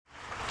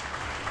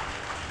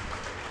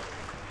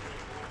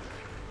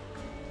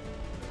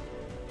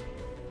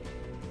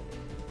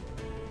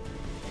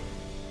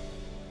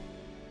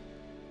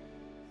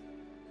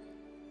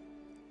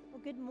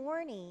Good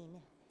morning.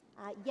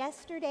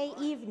 Yesterday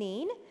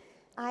evening,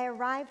 I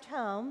arrived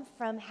home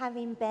from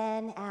having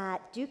been at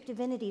Duke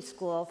Divinity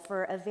School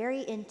for a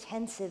very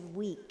intensive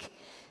week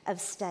of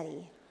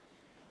study.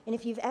 And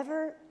if you've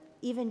ever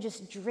even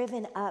just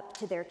driven up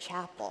to their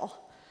chapel,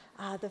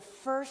 the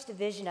first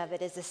vision of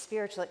it is a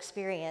spiritual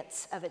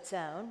experience of its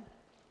own.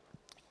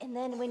 And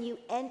then when you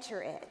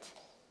enter it,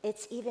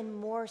 it's even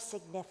more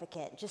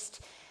significant,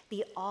 just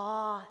the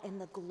awe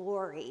and the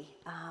glory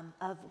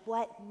of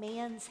what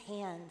man's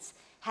hands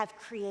have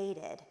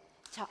created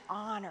to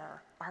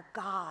honor our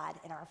God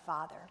and our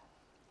Father.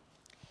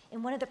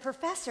 And one of the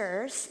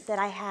professors that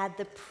I had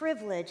the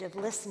privilege of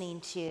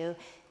listening to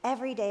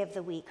every day of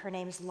the week, her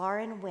name's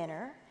Lauren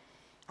Winner.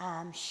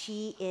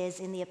 She is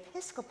in the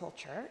Episcopal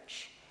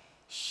Church.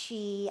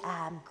 She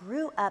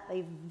grew up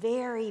a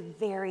very,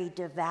 very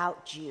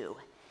devout Jew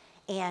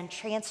and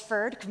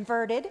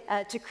converted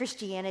to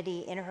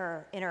Christianity in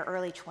her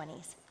early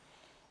 20s.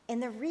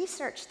 And the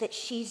research that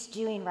she's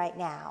doing right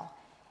now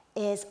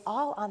is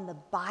all on the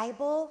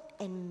Bible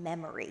and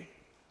memory.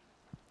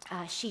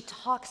 She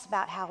talks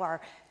about how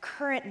our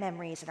current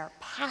memories and our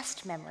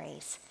past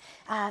memories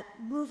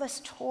move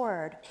us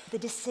toward the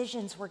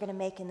decisions we're going to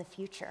make in the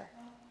future.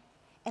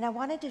 And I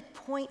wanted to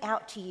point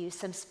out to you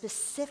some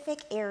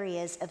specific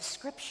areas of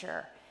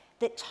Scripture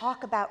that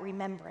talk about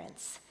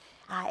remembrance.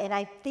 And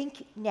I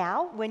think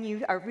now, when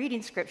you are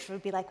reading Scripture, you'll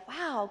be like,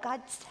 wow,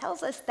 God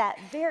tells us that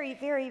very,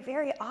 very,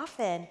 very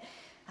often.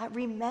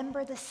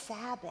 Remember the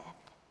Sabbath.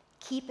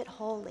 Keep it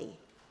holy.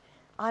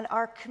 On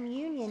our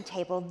communion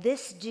table,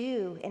 this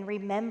do in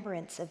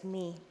remembrance of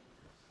me.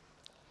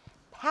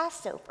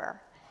 Passover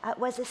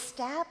was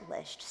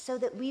established so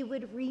that we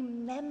would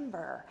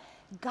remember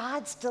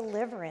God's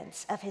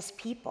deliverance of his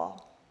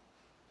people.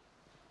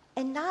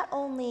 And not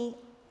only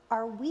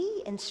are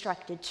we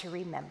instructed to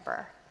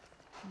remember,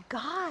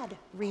 God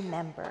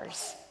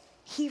remembers.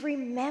 He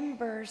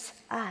remembers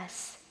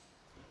us.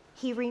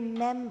 He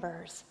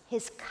remembers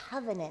his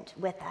covenant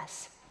with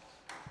us.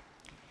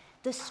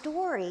 The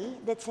story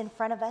that's in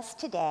front of us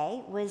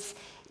today was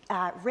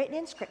written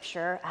in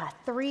Scripture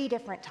 3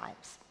 different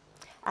times.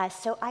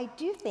 So I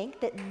do think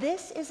that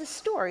this is a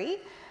story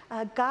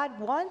God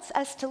wants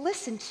us to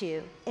listen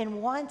to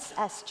and wants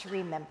us to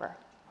remember.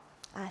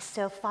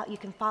 So you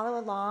can follow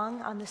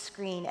along on the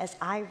screen as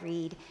I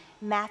read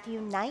Matthew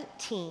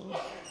 19,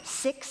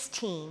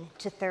 16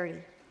 to 30.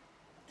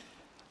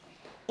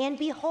 And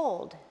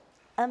behold,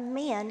 a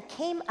man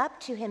came up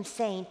to him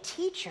saying,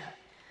 "Teacher,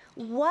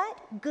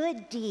 what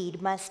good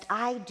deed must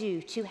I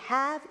do to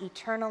have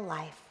eternal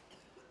life?"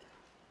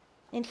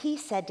 And he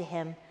said to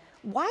him,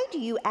 "Why do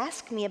you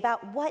ask me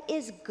about what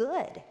is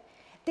good?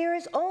 There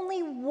is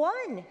only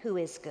one who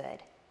is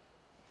good.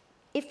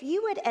 If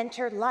you would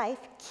enter life,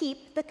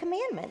 keep the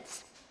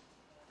commandments."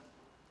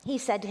 He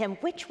said to him,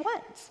 "Which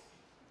ones?"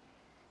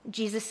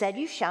 Jesus said,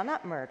 "You shall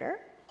not murder.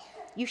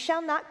 You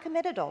shall not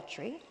commit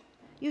adultery.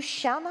 You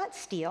shall not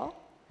steal.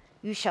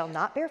 You shall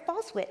not bear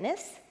false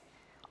witness.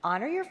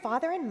 Honor your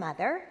father and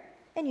mother,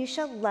 and you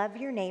shall love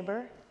your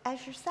neighbor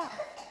as yourself.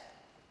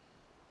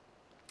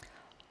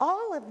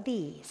 All of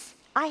these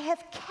I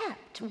have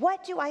kept.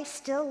 What do I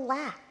still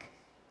lack?"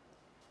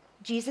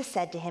 Jesus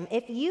said to him,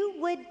 "If you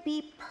would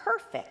be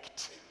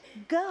perfect,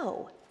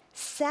 go,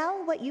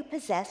 sell what you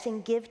possess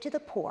and give to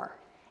the poor,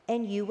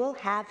 and you will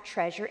have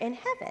treasure in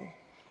heaven,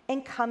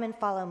 and come and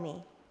follow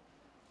me."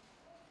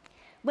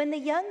 When the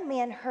young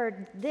man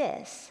heard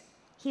this,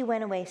 he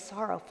went away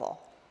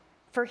sorrowful,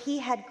 for he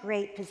had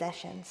great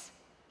possessions.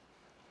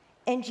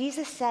 And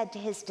Jesus said to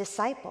his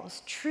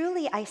disciples,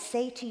 "Truly I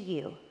say to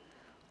you,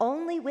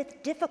 only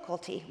with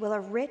difficulty will a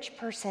rich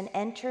person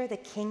enter the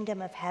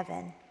kingdom of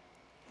heaven.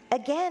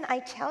 Again, I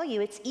tell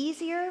you, it's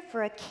easier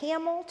for a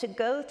camel to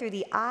go through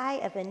the eye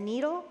of a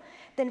needle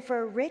than for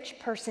a rich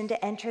person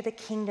to enter the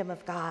kingdom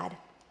of God."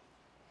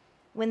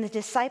 When the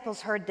disciples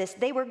heard this,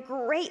 they were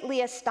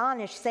greatly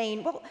astonished,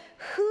 saying, "Well,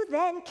 who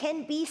then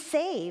can be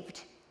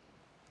saved?"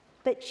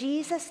 But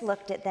Jesus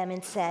looked at them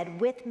and said,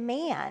 "With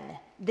man,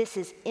 this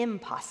is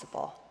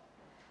impossible,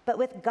 but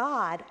with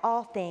God,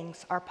 all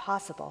things are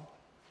possible."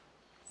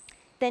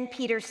 Then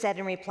Peter said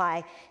in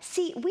reply,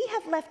 "See, we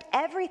have left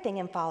everything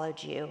and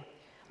followed you.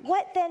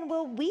 What then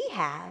will we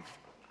have?"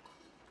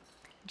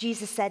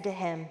 Jesus said to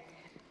him,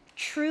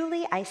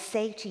 "Truly I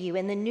say to you,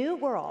 in the new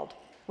world,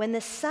 when the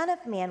Son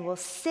of Man will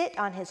sit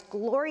on his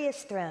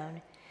glorious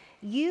throne,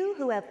 you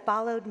who have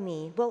followed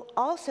me will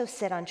also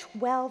sit on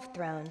 12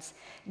 thrones,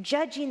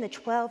 judging the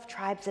 12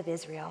 tribes of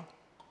Israel.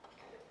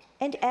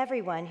 And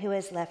everyone who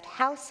has left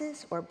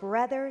houses or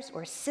brothers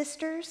or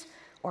sisters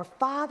or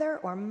father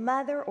or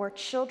mother or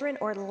children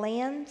or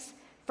lands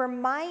for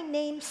my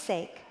name's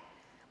sake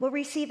will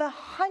receive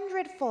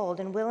 100-fold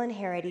and will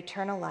inherit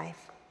eternal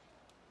life.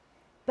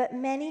 But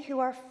many who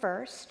are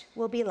first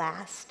will be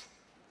last,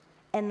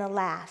 and the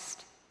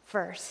last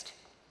first."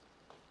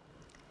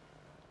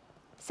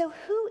 So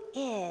who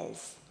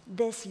is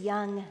this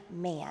young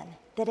man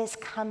that has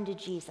come to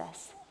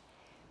Jesus?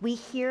 We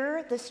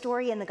hear the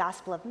story in the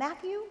Gospel of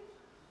Matthew,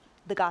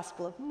 the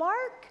Gospel of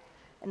Mark,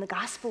 and the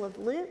Gospel of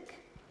Luke.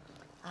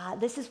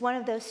 This is one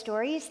of those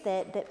stories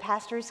that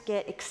pastors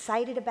get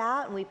excited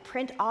about, and we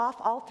print off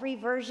all 3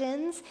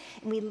 versions,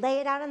 and we lay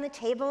it out on the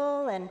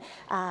table and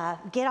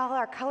get all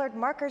our colored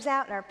markers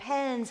out and our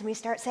pens, and we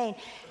start saying,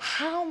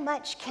 how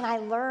much can I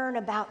learn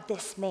about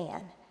this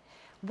man?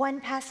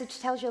 One passage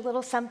tells you a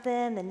little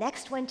something, the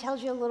next one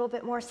tells you a little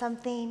bit more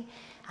something.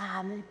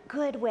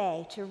 Good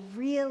way to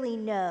really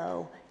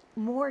know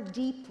more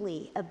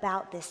deeply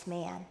about this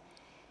man.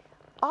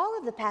 All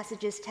of the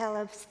passages tell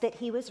us that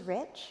he was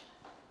rich.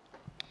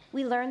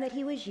 We learn that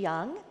he was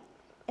young,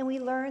 and we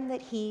learn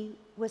that he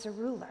was a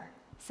ruler.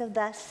 So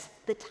thus,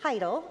 the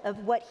title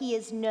of what he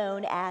is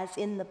known as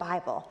in the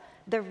Bible,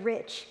 the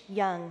rich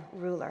young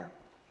ruler.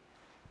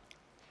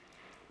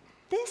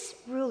 This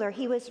ruler,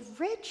 he was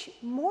rich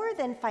more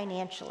than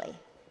financially.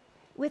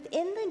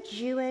 Within the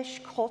Jewish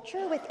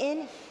culture,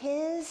 within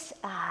his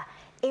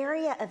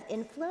area of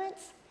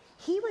influence,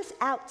 he was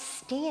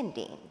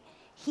outstanding.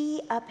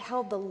 He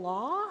upheld the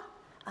law.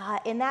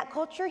 In that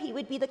culture, he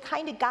would be the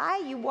kind of guy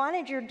you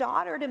wanted your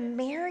daughter to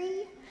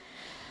marry.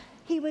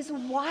 He was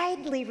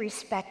widely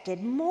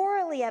respected,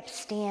 morally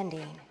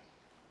upstanding,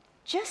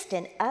 just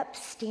an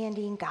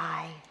upstanding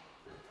guy.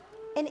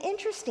 And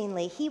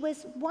interestingly, he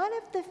was one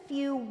of the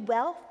few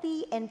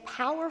wealthy and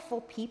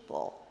powerful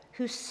people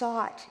who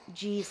sought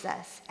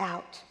Jesus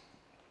out.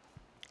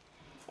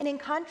 And in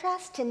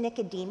contrast to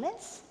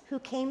Nicodemus, who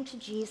came to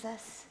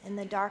Jesus in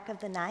the dark of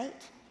the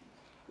night,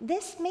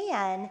 this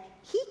man,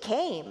 he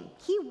came.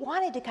 He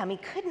wanted to come. He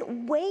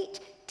couldn't wait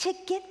to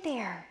get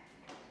there.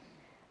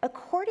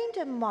 According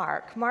to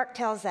Mark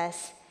tells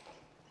us,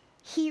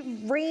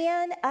 he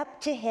ran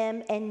up to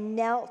him and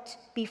knelt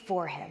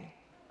before him.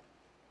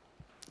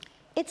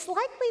 It's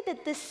likely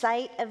that the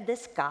sight of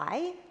this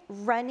guy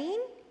running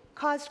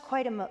caused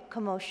quite a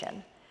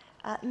commotion.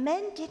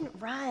 Men didn't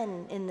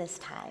run in this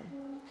time.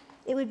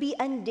 It would be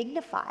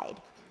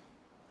undignified.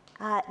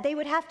 They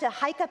would have to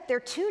hike up their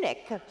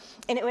tunic,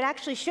 and it would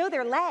actually show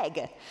their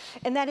leg.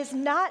 And that is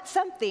not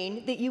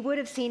something that you would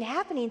have seen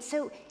happening.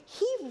 So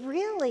he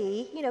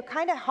really,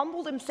 kind of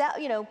humbled himself,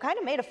 kind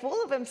of made a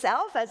fool of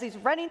himself as he's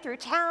running through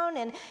town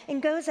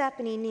and goes up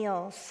and he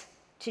kneels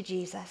to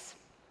Jesus.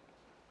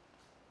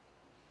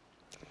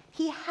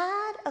 He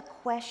had a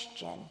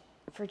question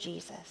for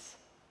Jesus.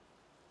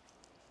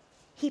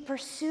 He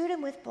pursued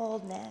him with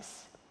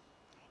boldness,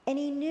 and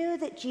he knew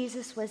that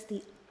Jesus was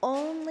the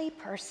only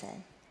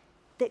person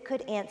that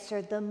could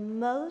answer the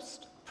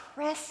most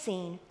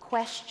pressing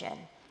question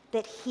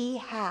that he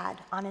had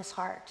on his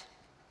heart.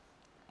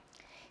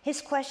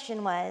 His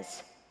question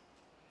was,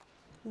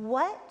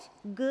 what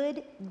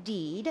good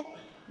deed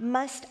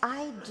must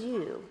I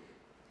do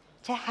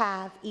to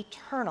have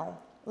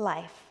eternal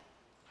life?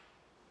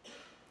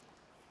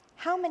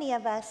 How many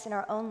of us in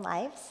our own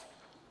lives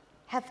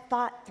have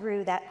thought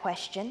through that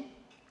question?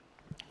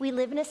 We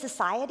live in a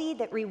society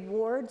that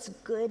rewards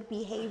good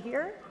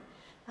behavior.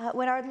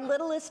 When our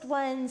littlest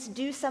ones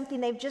do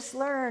something they've just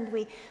learned,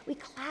 we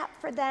clap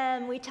for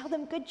them, we tell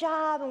them good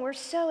job, and we're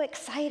so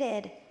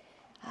excited.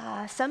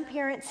 Some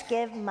parents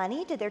give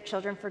money to their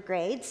children for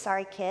grades.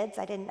 Sorry, kids,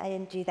 I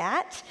didn't do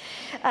that.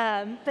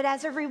 But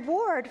as a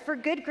reward for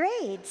good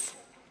grades.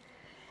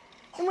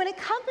 And when a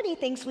company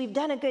thinks we've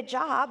done a good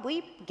job,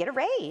 we get a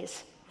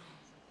raise.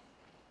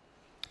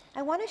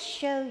 I want to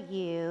show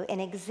you an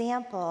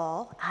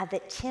example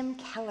that Tim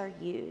Keller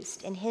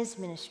used in his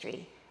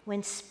ministry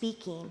when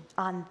speaking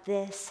on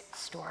this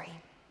story.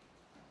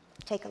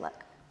 Take a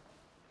look.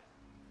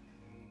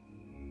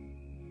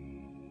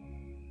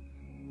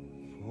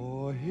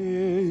 For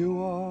here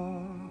you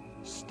are,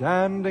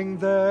 standing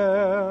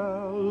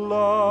there,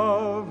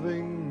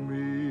 loving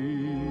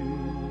me,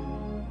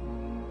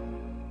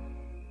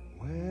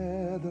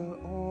 whether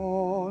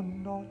or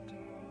not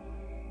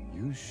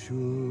you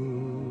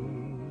should.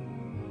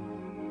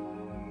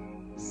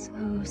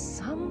 So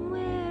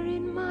somewhere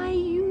in my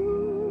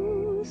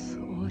youth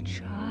or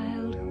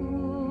childhood,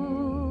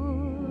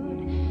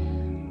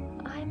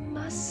 I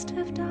must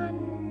have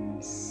done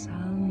something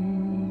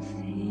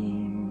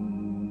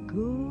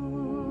good.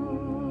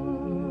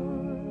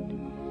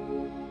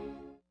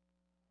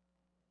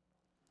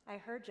 I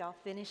heard y'all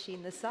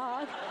finishing the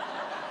song.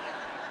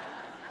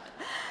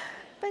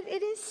 But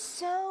it is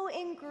so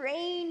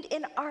ingrained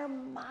in our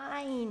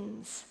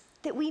minds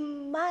that we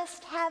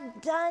must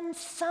have done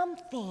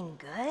something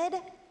good.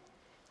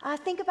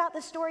 Think about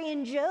the story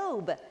in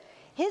Job.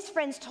 His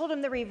friends told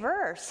him the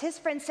reverse. His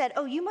friends said,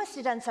 oh, you must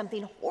have done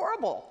something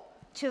horrible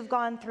to have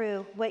gone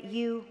through what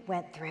you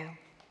went through.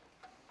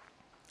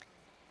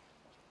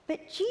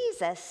 But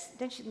Jesus,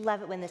 don't you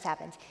love it when this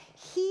happens?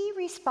 He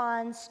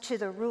responds to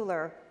the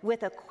ruler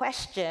with a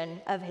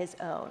question of his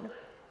own.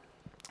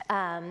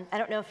 I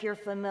don't know if you're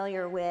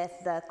familiar with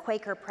the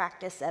Quaker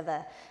practice of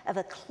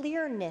a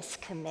clearness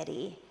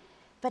committee,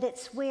 but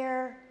it's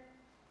where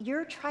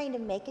you're trying to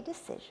make a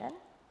decision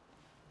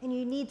and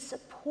you need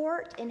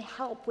support and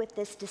help with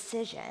this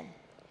decision.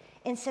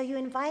 And so you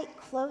invite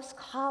close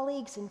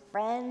colleagues and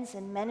friends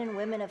and men and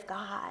women of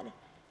God.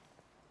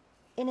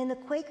 And in the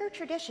Quaker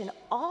tradition,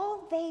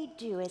 all they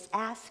do is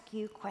ask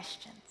you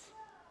questions.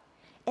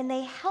 and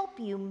they help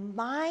you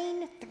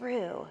mine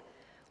through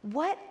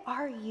what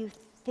are you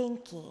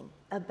thinking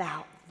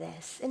about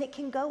this? And it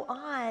can go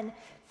on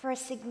for a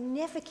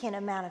significant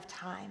amount of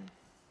time.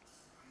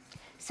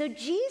 So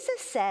Jesus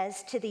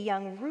says to the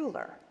young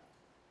ruler,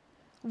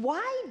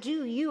 "Why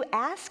do you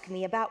ask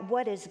me about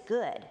what is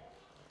good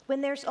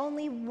when there's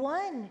only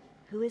one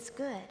who is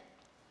good?"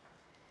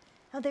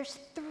 Now, there's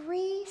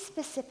 3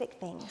 specific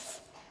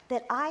things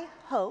that I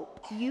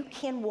hope you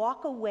can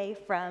walk away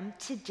from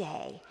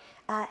today,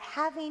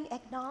 having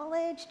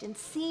acknowledged and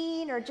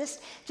seen, or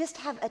just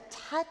have a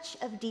touch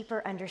of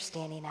deeper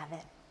understanding of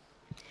it.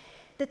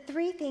 The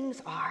 3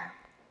 things are: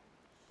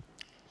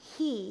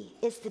 He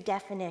is the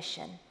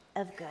definition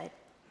of good.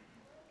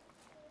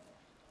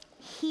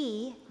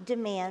 He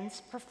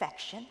demands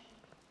perfection,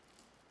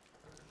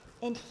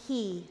 and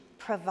He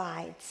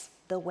provides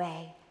the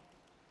way.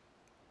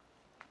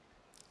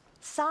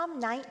 Psalm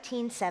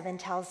 19:7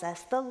 tells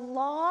us, "The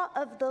law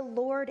of the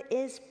Lord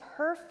is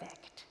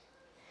perfect,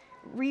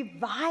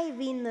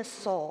 reviving the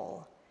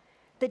soul.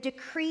 The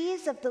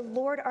decrees of the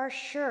Lord are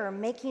sure,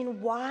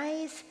 making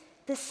wise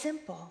the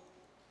simple."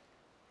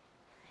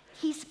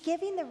 He's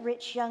giving the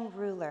rich young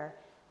ruler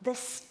the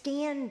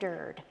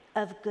standard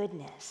of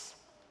goodness.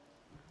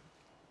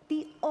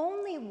 The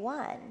only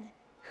one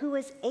who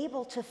is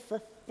able to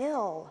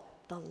fulfill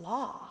the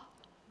law,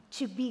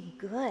 to be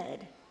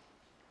good,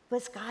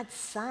 was God's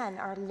Son,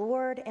 our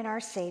Lord and our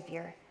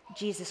Savior,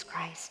 Jesus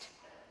Christ.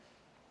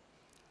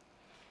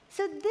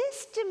 So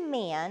this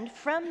demand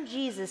from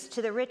Jesus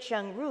to the rich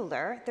young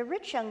ruler,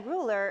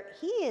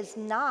 he is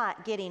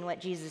not getting what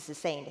Jesus is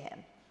saying to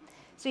him.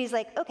 So he's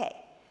like, "Okay,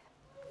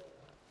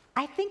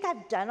 I think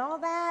I've done all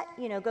that.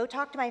 Go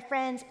talk to my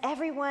friends.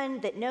 Everyone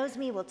that knows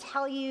me will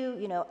tell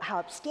you, how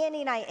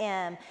upstanding I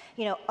am,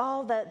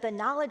 all the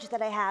knowledge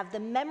that I have, the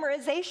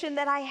memorization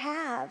that I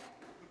have."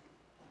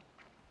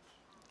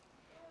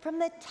 From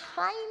the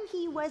time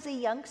he was a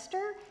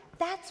youngster,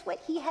 that's what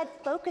he had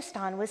focused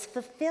on, was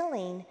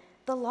fulfilling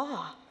the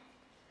law.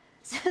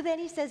 So then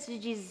he says to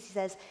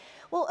Jesus,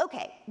 "Well,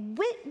 okay,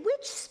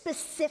 which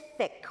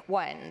specific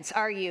ones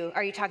are you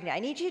talking about? I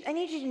need you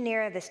to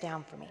narrow this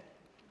down for me."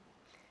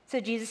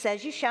 So Jesus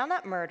says, "You shall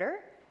not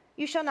murder,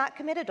 you shall not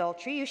commit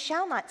adultery, you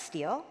shall not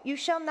steal, you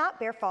shall not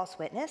bear false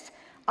witness,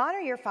 honor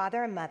your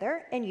father and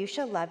mother, and you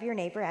shall love your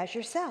neighbor as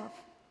yourself."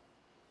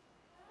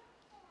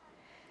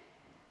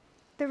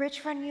 The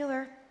rich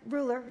ruler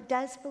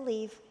does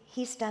believe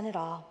he's done it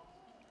all.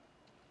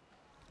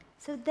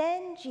 So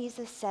then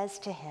Jesus says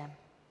to him,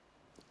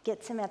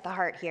 gets him at the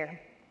heart here,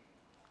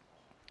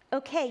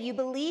 "Okay, you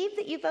believe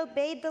that you've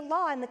obeyed the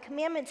law and the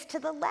commandments to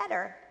the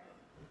letter.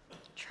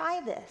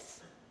 Try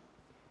this.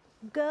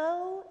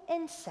 Go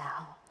and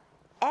sell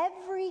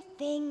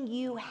everything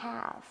you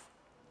have.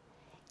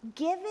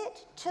 Give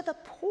it to the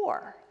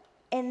poor,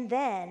 and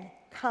then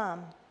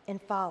come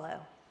and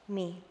follow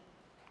me."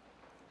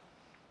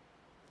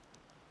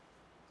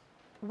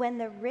 When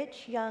the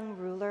rich young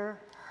ruler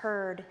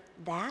heard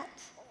that,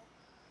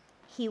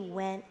 he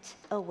went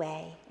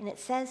away. And it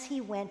says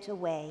he went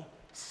away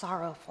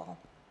sorrowful.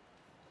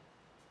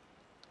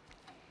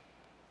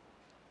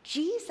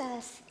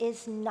 Jesus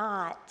is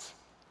not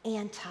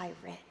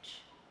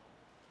anti-rich.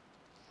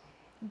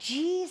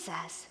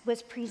 Jesus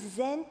was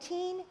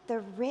presenting the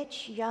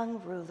rich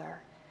young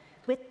ruler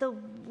with the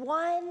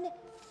one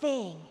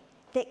thing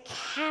that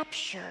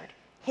captured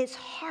his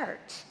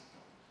heart.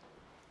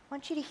 I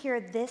want you to hear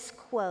this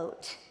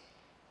quote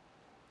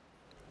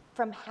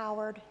from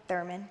Howard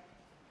Thurman.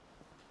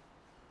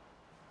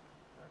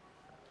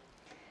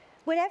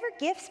 "Whatever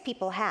gifts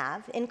people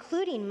have,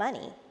 including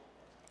money,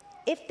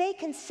 if they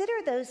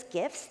consider those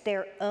gifts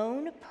their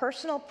own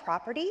personal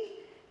property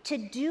to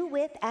do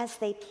with as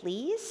they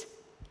please,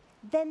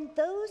 then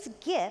those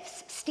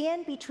gifts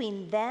stand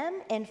between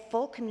them and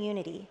full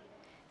community,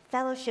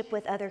 fellowship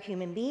with other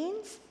human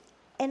beings,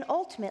 and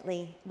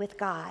ultimately with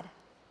God.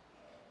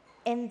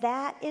 And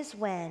that is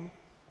when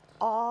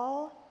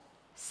all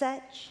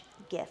such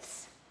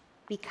gifts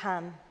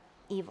become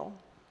evil."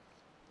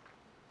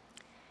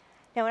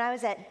 Now, when I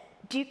was at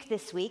Duke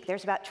this week,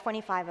 there's about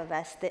 25 of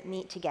us that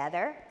meet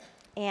together,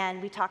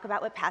 and we talk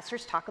about what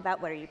pastors talk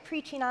about. What are you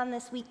preaching on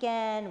this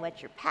weekend?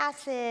 What's your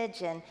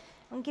passage? And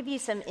I'm going to give you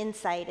some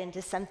insight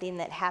into something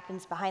that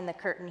happens behind the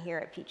curtain here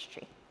at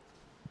Peachtree.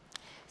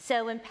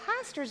 So when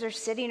pastors are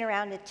sitting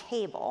around a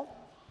table,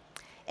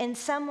 and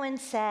someone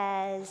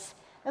says,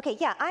 "Okay,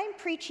 yeah, I'm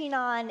preaching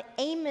on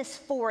Amos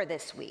 4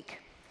 this week,"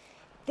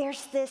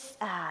 there's this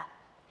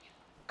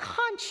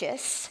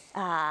conscious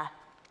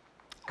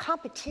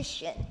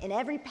competition in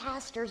every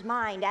pastor's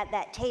mind at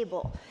that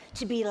table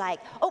to be like,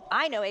 "Oh,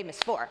 I know Amos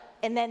 4,"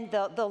 and then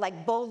they'll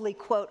like boldly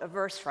quote a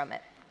verse from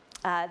it.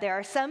 There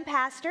are some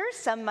pastors,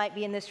 some might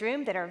be in this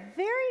room, that are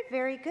very,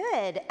 very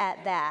good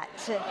at that.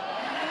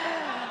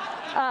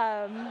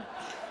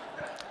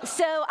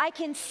 So I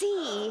can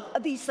see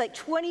these like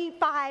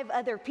 25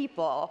 other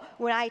people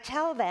when I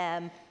tell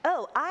them,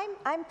 oh,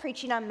 I'm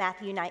preaching on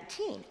Matthew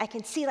 19. I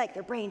can see like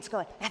their brains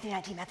going, Matthew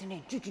 19, Matthew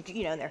 19,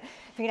 you know, and they're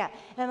figuring it out.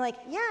 And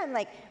I'm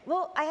like,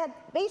 well,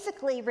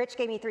 basically Rich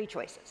gave me 3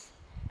 choices.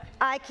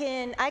 I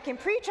can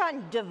preach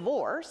on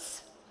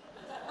divorce.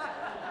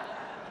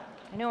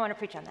 I don't want to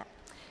preach on that.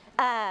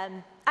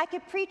 I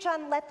could preach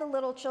on let the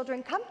little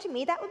children come to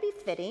me. That would be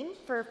fitting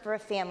for a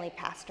family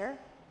pastor.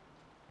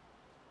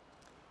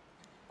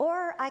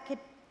 Or I could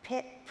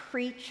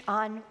preach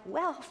on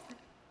wealth.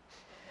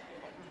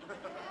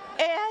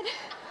 And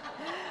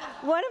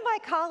one of my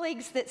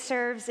colleagues that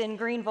serves in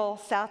Greenville,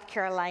 South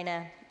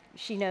Carolina,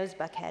 she knows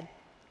Buckhead,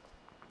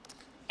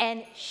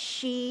 and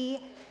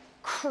she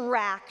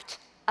cracked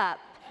up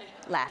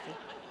laughing.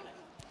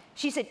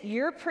 She said,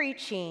 "You're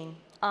preaching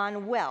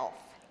on wealth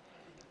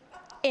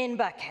in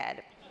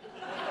Buckhead."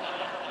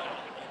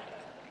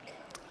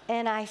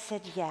 And I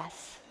said,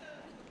 yes,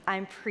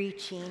 I'm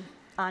preaching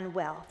on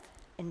wealth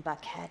in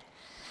Buckhead.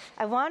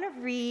 I want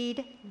to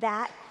read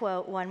that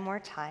quote one more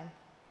time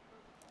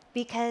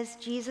because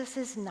Jesus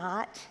is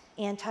not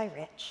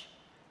anti-rich.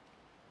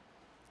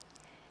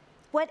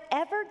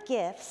 Whatever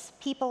gifts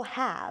people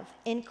have,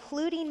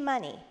 including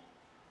money,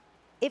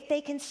 if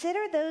they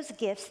consider those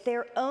gifts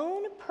their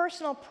own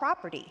personal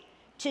property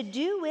to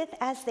do with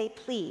as they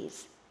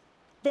please,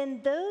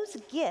 then those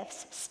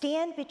gifts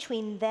stand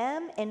between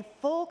them and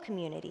full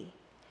community,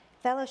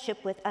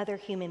 fellowship with other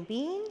human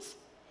beings,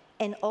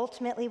 and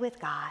ultimately with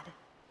God.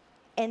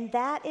 And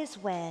that is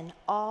when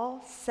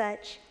all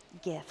such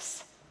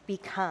gifts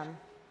become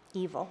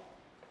evil.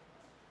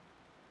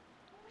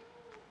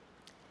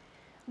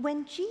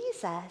 When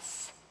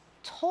Jesus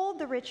told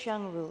the rich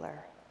young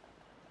ruler,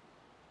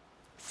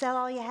 "Sell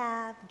all you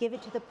have, give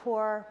it to the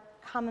poor,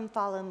 come and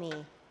follow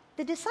me,"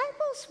 the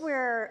disciples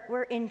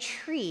were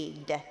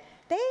intrigued.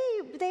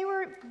 They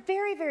were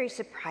very, very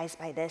surprised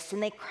by this,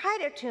 and they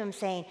cried out to him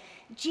saying,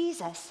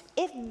 "Jesus,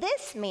 if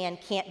this man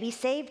can't be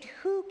saved,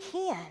 who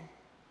can?"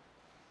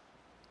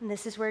 And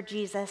this is where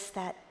Jesus,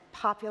 that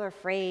popular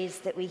phrase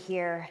that we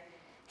hear,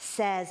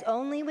 says,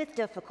 "Only with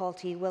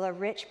difficulty will a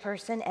rich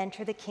person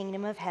enter the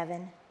kingdom of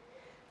heaven.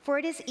 For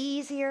it is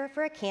easier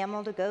for a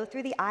camel to go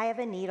through the eye of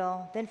a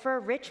needle than for a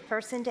rich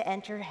person to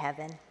enter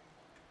heaven."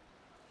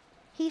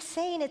 He's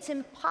saying it's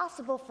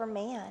impossible for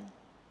man,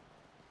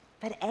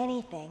 but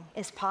anything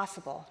is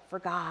possible for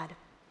God.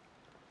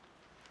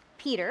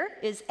 Peter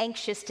is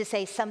anxious to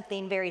say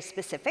something very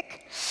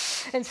specific,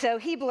 and so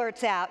he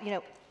blurts out,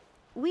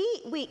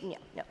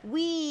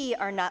 we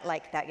are not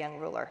like that young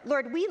ruler.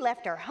 Lord, we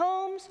left our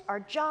homes, our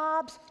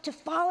jobs to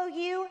follow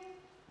you.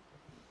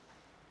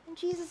 And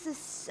Jesus is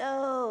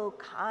so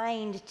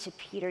kind to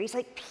Peter. He's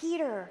like,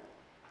 "Peter,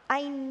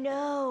 I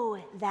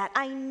know that.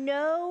 I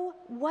know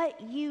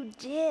what you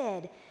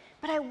did,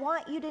 but I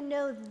want you to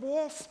know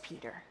this,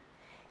 Peter.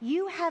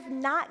 You have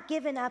not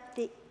given up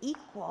the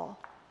equal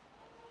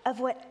of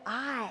what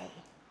I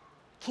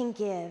can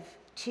give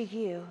to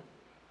you.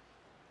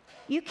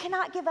 You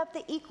cannot give up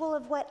the equal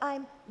of what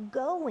I'm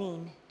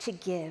going to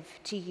give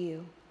to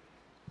you.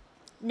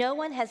 No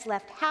one has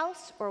left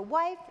house or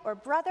wife or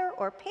brother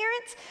or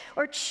parents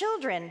or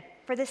children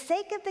for the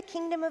sake of the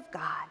kingdom of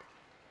God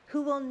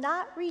who will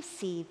not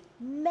receive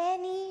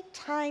many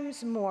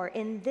times more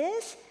in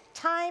this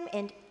time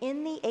and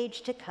in the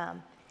age to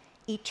come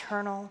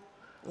eternal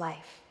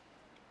life."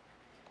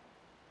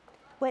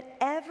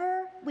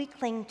 Whatever we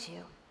cling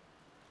to,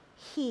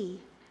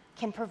 He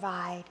can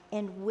provide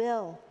and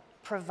will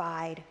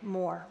provide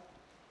more.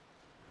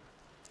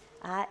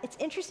 It's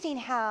interesting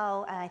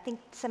how I think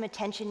some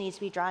attention needs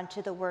to be drawn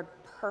to the word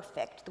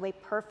perfect, the way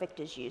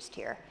perfect is used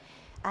here.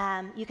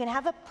 You can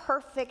have a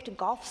perfect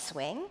golf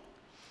swing.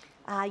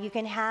 You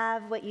can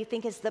have what you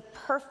think is the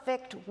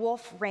perfect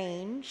wolf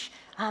range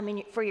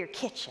for your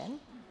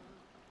kitchen.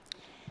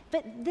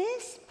 But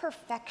this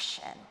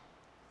perfection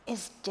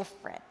is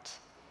different.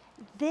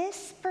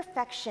 This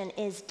perfection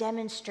is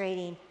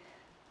demonstrating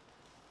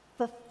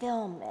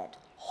fulfillment,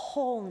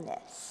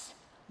 wholeness,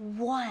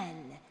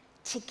 one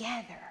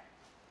together.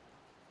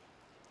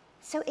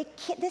 So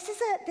this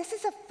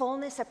is a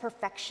fullness of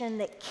perfection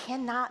that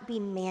cannot be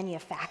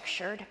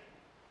manufactured.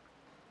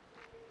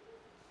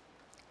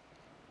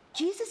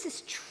 Jesus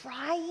is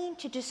trying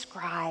to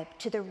describe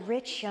to the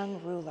rich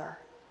young ruler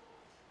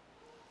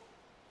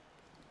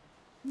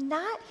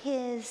not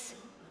his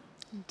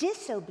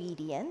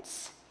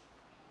disobedience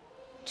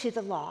to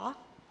the law.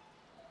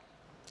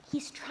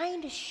 He's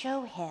trying to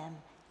show him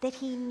that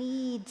he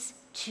needs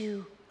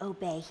to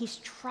obey. He's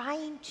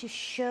trying to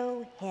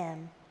show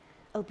him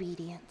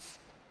obedience.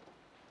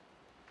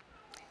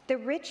 The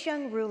rich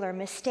young ruler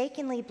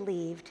mistakenly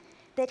believed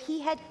that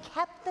he had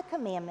kept the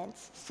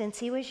commandments since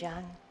he was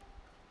young.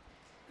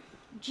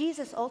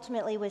 Jesus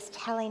ultimately was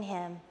telling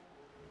him,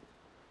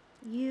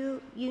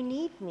 you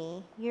need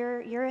me.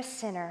 You're a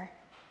sinner,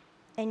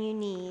 and you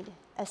need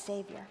a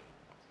Savior.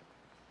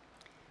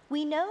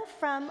 We know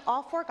from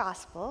all 4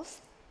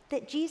 Gospels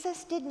that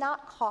Jesus did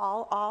not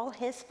call all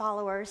his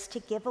followers to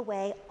give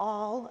away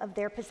all of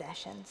their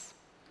possessions.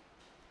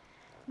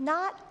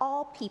 Not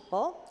all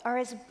people are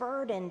as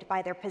burdened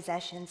by their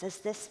possessions as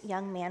this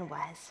young man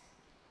was.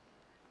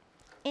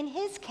 In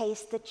his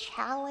case, the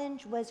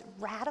challenge was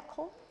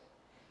radical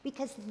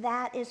because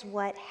that is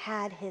what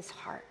had his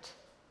heart.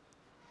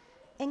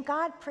 And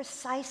God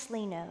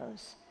precisely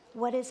knows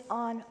what is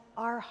on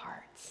our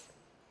hearts.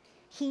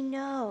 He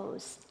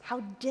knows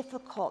how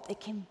difficult it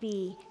can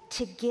be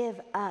to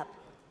give up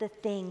the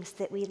things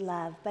that we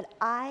love. But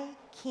I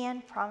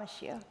can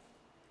promise you,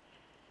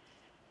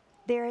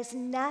 there is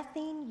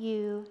nothing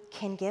you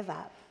can give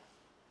up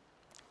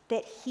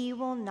that he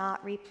will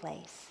not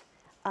replace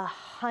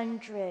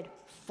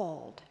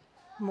 100-fold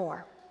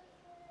more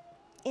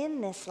in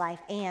this life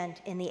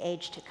and in the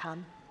age to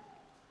come.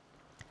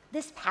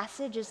 This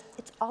passage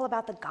it's all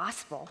about the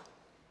gospel.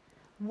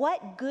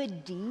 What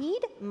good deed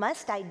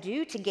must I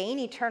do to gain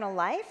eternal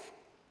life?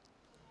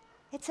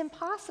 It's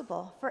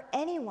impossible for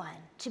anyone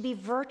to be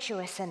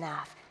virtuous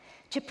enough,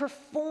 to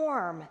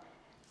perform,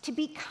 to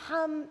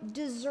become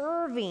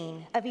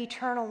deserving of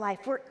eternal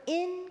life. We're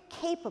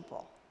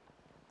incapable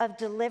of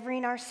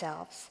delivering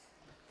ourselves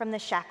from the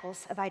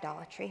shackles of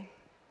idolatry.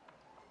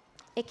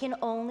 It can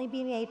only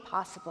be made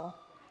possible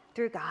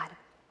through God.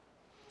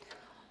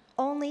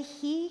 Only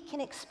he can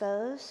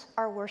expose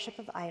our worship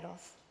of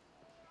idols.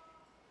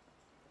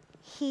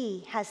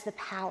 He has the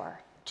power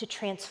to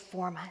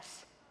transform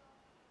us.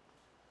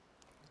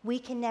 We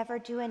can never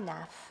do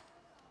enough,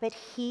 but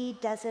he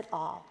does it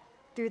all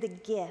through the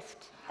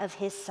gift of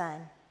his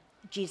Son,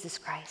 Jesus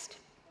Christ.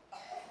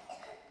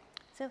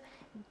 So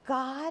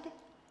God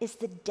is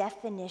the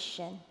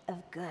definition of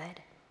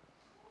good.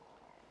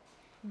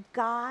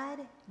 God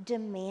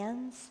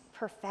demands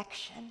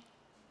perfection,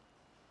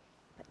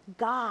 but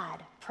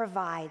God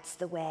provides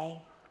the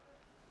way.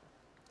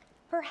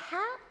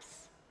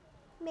 Perhaps,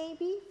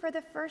 maybe for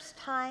the first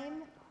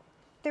time,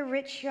 the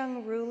rich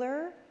young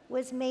ruler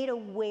was made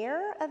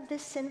aware of the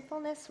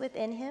sinfulness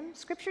within him.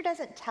 Scripture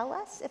doesn't tell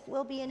us if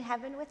we'll be in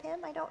heaven with him.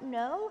 I don't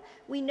know.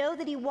 We know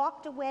that he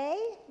walked away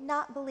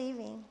not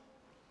believing.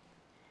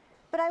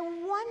 But I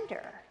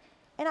wonder,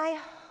 and I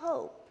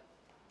hope,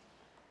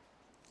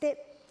 that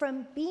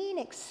from being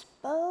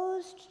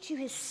exposed to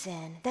his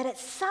sin, that at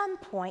some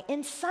point,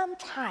 in some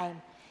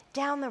time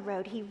down the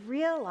road, he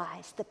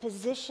realized the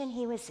position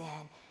he was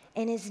in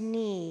and his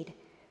need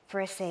for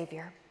a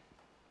Savior.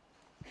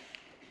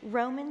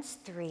 Romans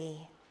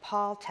 3,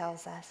 Paul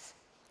tells us,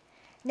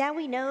 now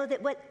we know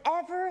that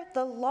whatever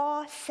the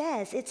law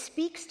says, it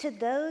speaks to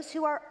those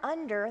who are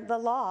under the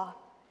law,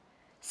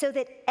 so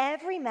that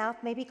every mouth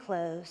may be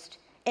closed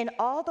and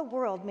all the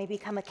world may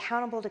become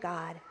accountable to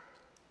God.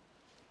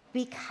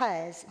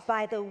 Because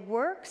by the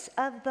works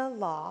of the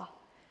law,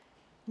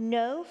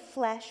 no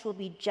flesh will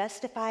be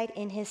justified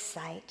in his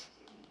sight,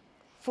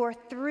 for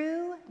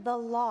through the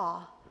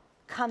law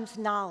comes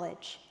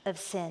knowledge of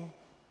sin.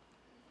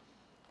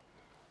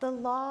 The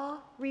law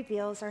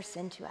reveals our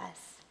sin to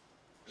us,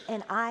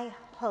 and I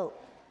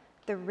hope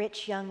the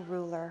rich young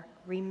ruler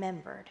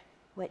remembered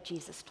what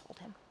Jesus told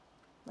him.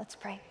 Let's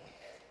pray.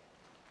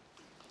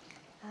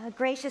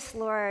 Gracious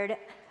Lord,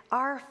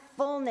 our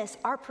fullness,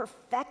 our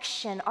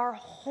perfection, our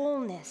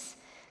wholeness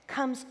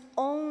comes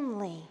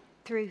only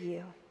through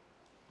you.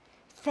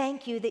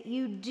 Thank you that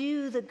you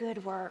do the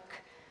good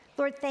work.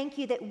 Lord, thank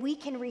you that we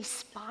can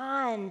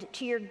respond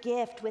to your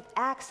gift with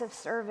acts of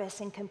service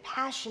and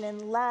compassion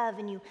and love,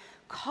 and you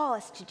call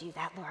us to do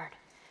that, Lord.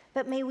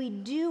 But may we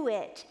do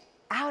it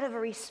out of a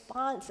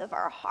response of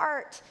our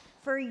heart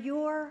for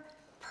your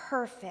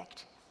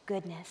perfect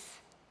goodness.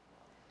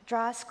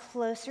 Draw us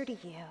closer to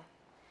you.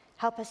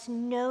 Help us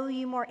know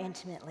you more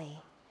intimately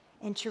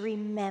and to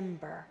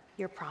remember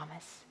your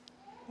promise.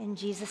 In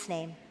Jesus'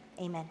 name,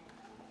 amen.